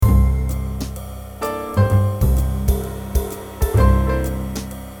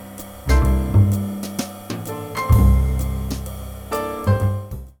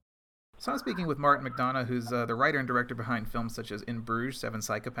speaking with Martin McDonough, who's the writer and director behind films such as In Bruges, Seven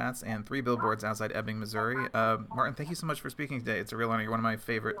Psychopaths, and Three Billboards Outside Ebbing, Missouri. Martin, thank you so much for speaking today. It's a real honor. You're one of my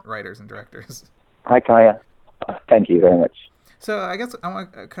favorite writers and directors. Hi, Kaya. Thank you very much. So I guess I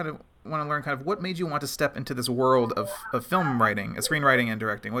want to learn kind of what made you want to step into this world of film writing, screenwriting, and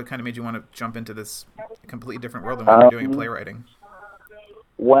directing. What kind of made you want to jump into this completely different world than what you're doing in playwriting?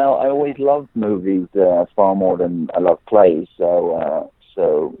 Well, I always loved movies far more than I love plays, so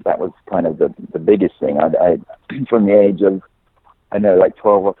that was kind of the biggest thing. I from the age of, I know, like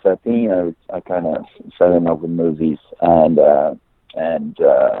 12 or 13, I kind of fell in love with movies and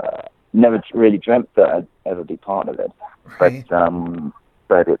never really dreamt that I'd ever be part of it. Right.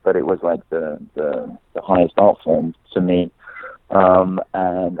 But it was like the highest art form to me.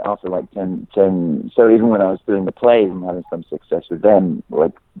 And after like 10, so even when I was doing the plays and having some success with them,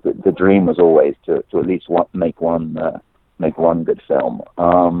 like the dream was always to at least make one good film.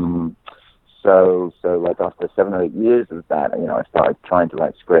 So like after 7 or 8 years of that, I started trying to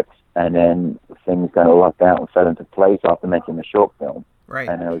write scripts, and then things kind of lucked out and fell into place after making the short film. Right.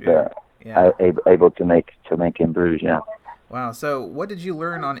 And I was able to make In Bruges. Yeah. Wow. So what did you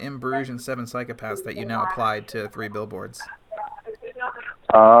learn on In Bruges and Seven Psychopaths that you now applied to Three Billboards?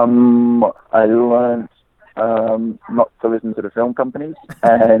 I learned not to listen to the film companies,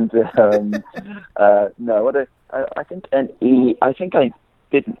 and I think I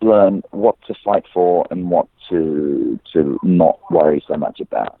didn't learn what to fight for and what to not worry so much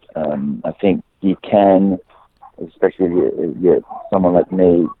about. I think you can, especially if you're someone like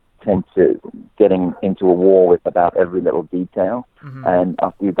me, tend to getting into a war with about every little detail. Mm-hmm. And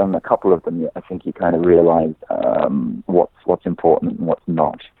after you've done a couple of them, I think you kind of realize what's important and what's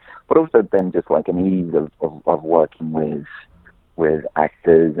not. But also then just like an ease of working with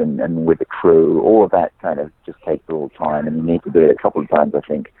actors and with the crew, all of that kind of just takes a little time, and you need to do it a couple of times, I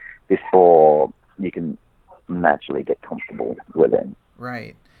think, before you can naturally get comfortable with it.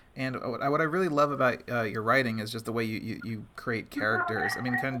 Right. And what I really love about your writing is just the way you create characters. I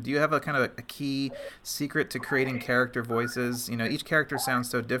mean, do you have a kind of a key secret to creating character voices? Each character sounds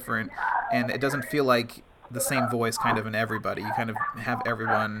so different, and it doesn't feel like the same voice kind of in everybody. You kind of have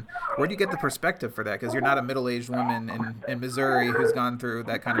everyone. Where do you get the perspective for that? Because you're not a middle-aged woman in Missouri who's gone through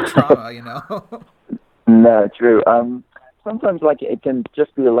that kind of trauma, No, true. Sometimes like it can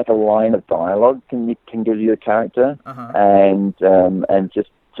just be like a line of dialogue can give you a character, uh-huh. and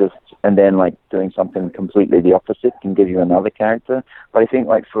and then like doing something completely the opposite can give you another character. But I think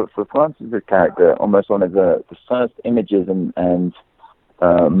like for Frances' character, almost one of the first images and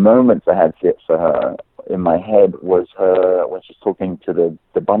moments I had for her in my head was her when she's talking to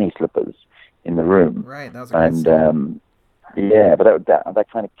the bunny slippers in the room. Right, that was a great scene. But that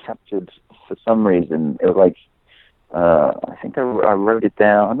kind of captured, for some reason, it was like, I think I wrote it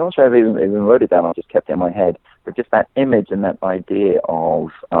down. I'm not sure if I even wrote it down. I just kept it in my head. But just that image and that idea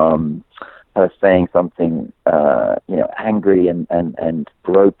of her saying something, angry and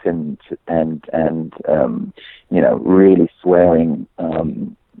broken and really swearing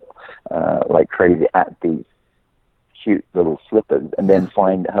like crazy at these cute little slippers, and then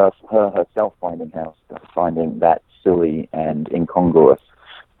find herself finding that silly and incongruous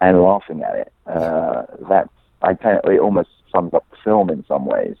and laughing at it. It almost sums up the film in some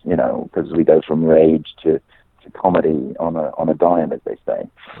ways, because we go from rage to comedy on a dime, as they say.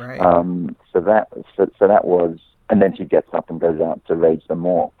 Right. So that was, and then she gets up and goes out to rage some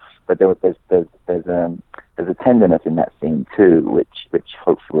more. But there's a tenderness in that scene too, which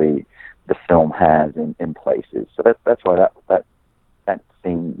hopefully the film has in places. So that's why that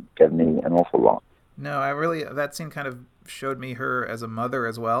scene gave me an awful lot. No, that scene kind of showed me her as a mother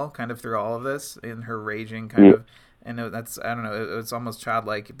as well, kind of through all of this, in her raging kind of. And I don't know, it was almost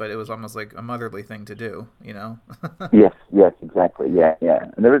childlike, but it was almost like a motherly thing to do, Yes, exactly, yeah.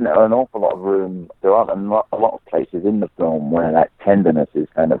 And there isn't an awful lot of room, there aren't a lot of places in the film where that tenderness is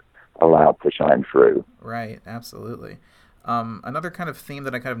kind of allowed to shine through. Right, absolutely. Another kind of theme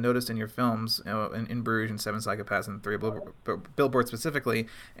that I kind of noticed in your films, in Bruges and Seven Psychopaths and Three Billboards specifically,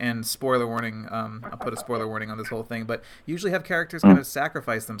 and spoiler warning, I'll put a spoiler warning on this whole thing, but you usually have characters kind of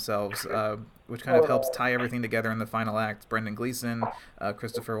sacrifice themselves, which kind of helps tie everything together in the final act. Brendan Gleeson,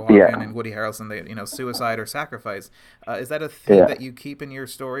 Christopher Walken, and Woody Harrelson, suicide or sacrifice. Is that a theme that you keep in your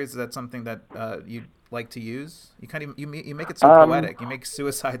stories? Is that something that you like to use? You kind of you make it so poetic. You make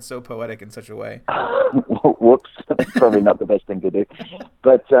suicide so poetic in such a way. Whoops, that's probably not the best thing to do.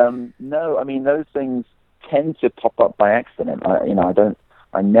 But no, I mean those things tend to pop up by accident.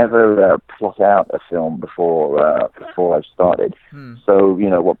 I never plot out a film before I've started. So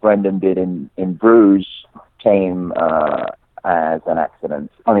what Brendan did in Bruges came as an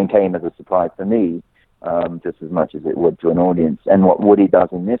accident. I mean, came as a surprise to me, just as much as it would to an audience. And what Woody does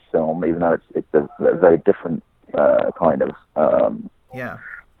in this film, even though it's a very different kind of Yeah.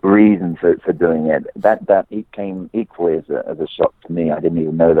 reason for doing it, that it came equally as a shock to me. I didn't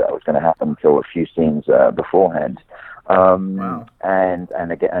even know that was going to happen until a few scenes beforehand. Wow.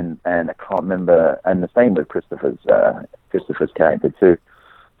 And again, and I can't remember. And the same with Christopher's character too.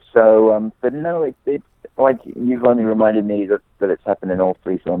 So, but no, it like you've only reminded me that it's happened in all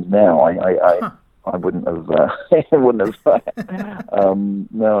three films now. I wouldn't have, I wouldn't have,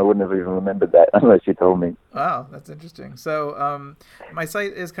 no, I wouldn't have even remembered that unless you told me. Wow, that's interesting. So, my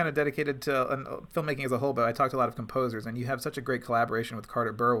site is kind of dedicated to filmmaking as a whole, but I talked to a lot of composers, and you have such a great collaboration with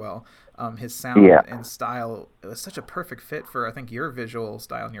Carter Burwell. His sound and style was such a perfect fit for, I think, your visual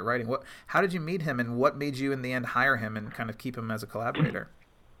style and your writing. How did you meet him, and what made you, in the end, hire him and kind of keep him as a collaborator?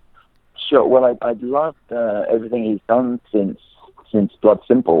 Sure. Well, I loved everything he's done since Blood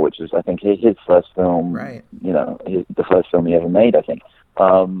Simple, which was, I think, his first film. Right. You know, the first film he ever made, I think.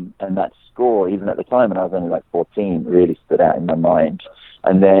 And that score, even at the time when I was only like 14, really stood out in my mind.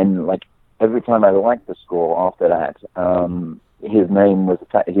 And then, like, every time I liked the score after that, his name was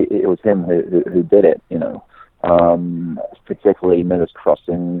it was him who did it. You know, particularly Miller's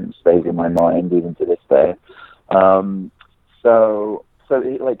Crossing stays in my mind even to this day. So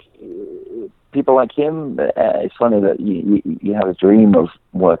like people like him, it's funny that you have a dream of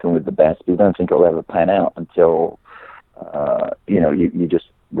working with the best, but you don't think it'll ever pan out until you just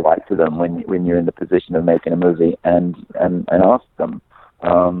write to them when you're in the position of making a movie and ask them.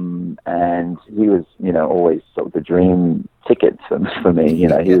 And he was, always sort of the dream ticket for me. He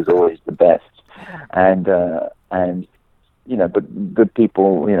was always the best, and but good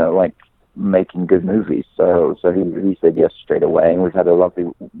people, like making good movies. So he said yes straight away, and we've had a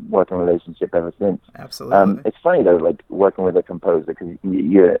lovely working relationship ever since. Absolutely. It's funny though, like working with a composer, because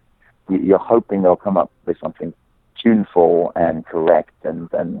you're hoping they'll come up with something tuneful and correct. And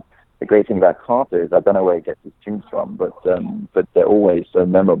the great thing about Carter is I don't know where he gets his tunes from, but they're always so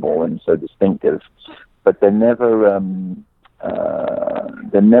memorable and so distinctive. But they're never on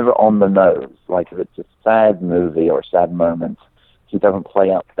the nose. Like if it's a sad movie or a sad moment, he doesn't play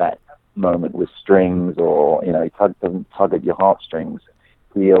up that moment with strings, or he doesn't tug at your heartstrings.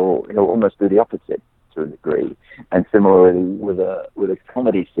 He'll almost do the opposite to a degree. And similarly with a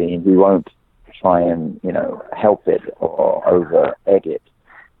comedy scene, he won't try and help it or over egg it.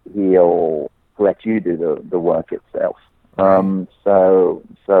 He'll let you do the work itself. So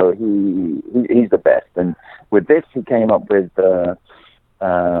he's the best. And with this, he came up with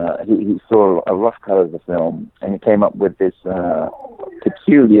he saw a rough cut of the film, and he came up with this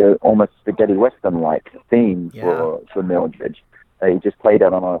peculiar, almost spaghetti western-like theme for Mildred. He just played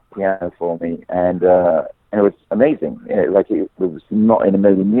it on a piano for me, and it was amazing. It was not in a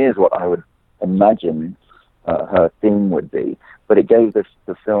million years what I would imagine her theme would be, but it gave the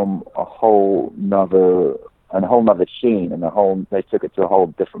film a whole nother sheen, and they took it to a whole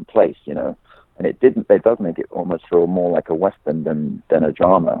different place, and it does make it almost feel more like a western than a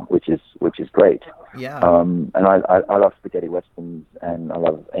drama, which is great. Yeah. And I love spaghetti westerns, and I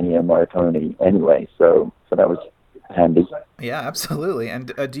love Ennio Morricone anyway, so that was handy. Yeah, absolutely.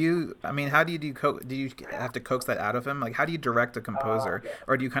 And how do you do you have to coax that out of him? Like, how do you direct a composer,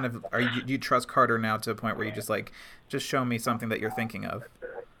 or do you do you trust Carter now to a point where you just show me something that you're thinking of?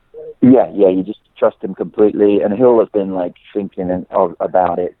 Yeah, you just trust him completely, and he'll have been like thinking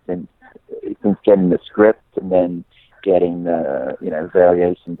about it since getting the script, and then getting the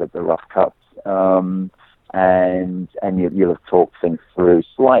variations of the rough cuts, and you'll have talked things through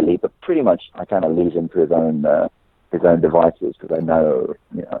slightly, but pretty much I kind of leave him to his own devices, because I know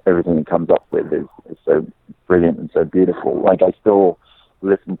everything he comes up with is so brilliant and so beautiful. Like, I still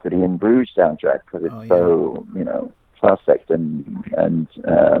listen to the In Bruges soundtrack because it's so perfect and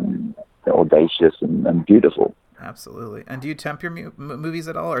audacious and beautiful. Absolutely. And do you temp your movies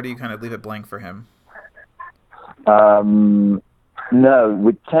at all, or do you kind of leave it blank for him? No,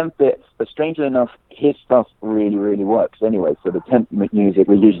 we temp it, but strangely enough, his stuff really, really works anyway. So the temp music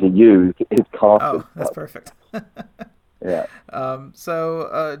we usually use is Carter's. Oh, that's perfect. Yeah.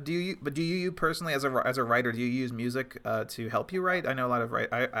 So, do you personally, as a writer, do you use music to help you write? I know a lot of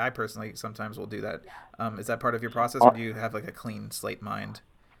I personally sometimes will do that. Is that part of your process, or do you have like a clean slate mind?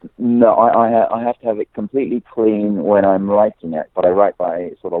 No, I have to have it completely clean when I'm writing it, but I write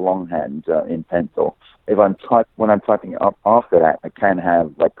by sort of longhand in pencil. When I'm typing it up after that, I can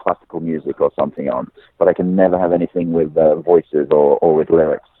have like classical music or something on, but I can never have anything with voices or with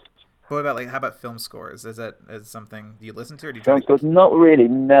lyrics. What about how about film scores? Is something you listen to, or do you film scores? Not really.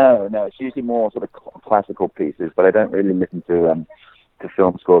 No. It's usually more sort of classical pieces, but I don't really listen to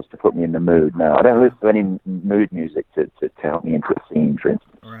film scores to put me in the mood. No, I don't listen to any mood music to help me into a scene, for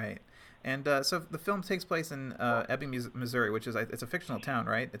instance. Right. And so the film takes place in Ebbing, Missouri, which is it's a fictional town,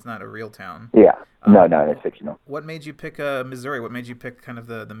 right? It's not a real town. Yeah. No, it's fictional. What made you pick Missouri? What made you pick kind of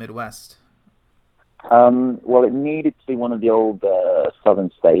the Midwest? Well, it needed to be one of the old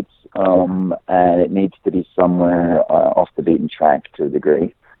southern states, and it needs to be somewhere off the beaten track to a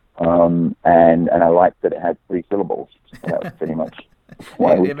degree. And I liked that it had 3 syllables. That was pretty much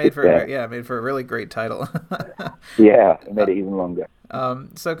why it made for a really great title. Yeah, it made it even longer.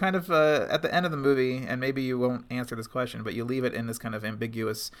 So kind of at the end of the movie, and maybe you won't answer this question, but you leave it in this kind of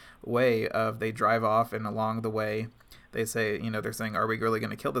ambiguous way of they drive off, and along the way they say, they're saying, are we really going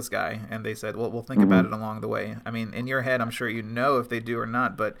to kill this guy? And they said, well, we'll think about it along the way. I mean, in your head, I'm sure you know if they do or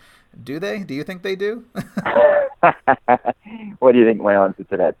not, but do they? Do you think they do? What do you think my answer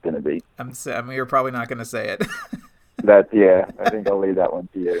to that's going to be? I mean, you're probably not going to say it. I think I'll leave that one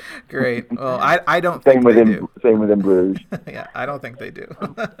to you. Great. Well, I don't think they do. Same with In Bruges. Yeah, I don't think they do.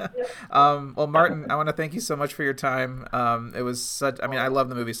 Well, Martin, I want to thank you so much for your time. It was I love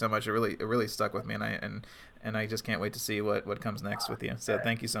the movie so much. It really stuck with me, and I just can't wait to see what comes next with you. So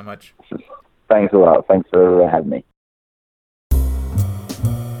thank you so much. Thanks a lot. Thanks for having me.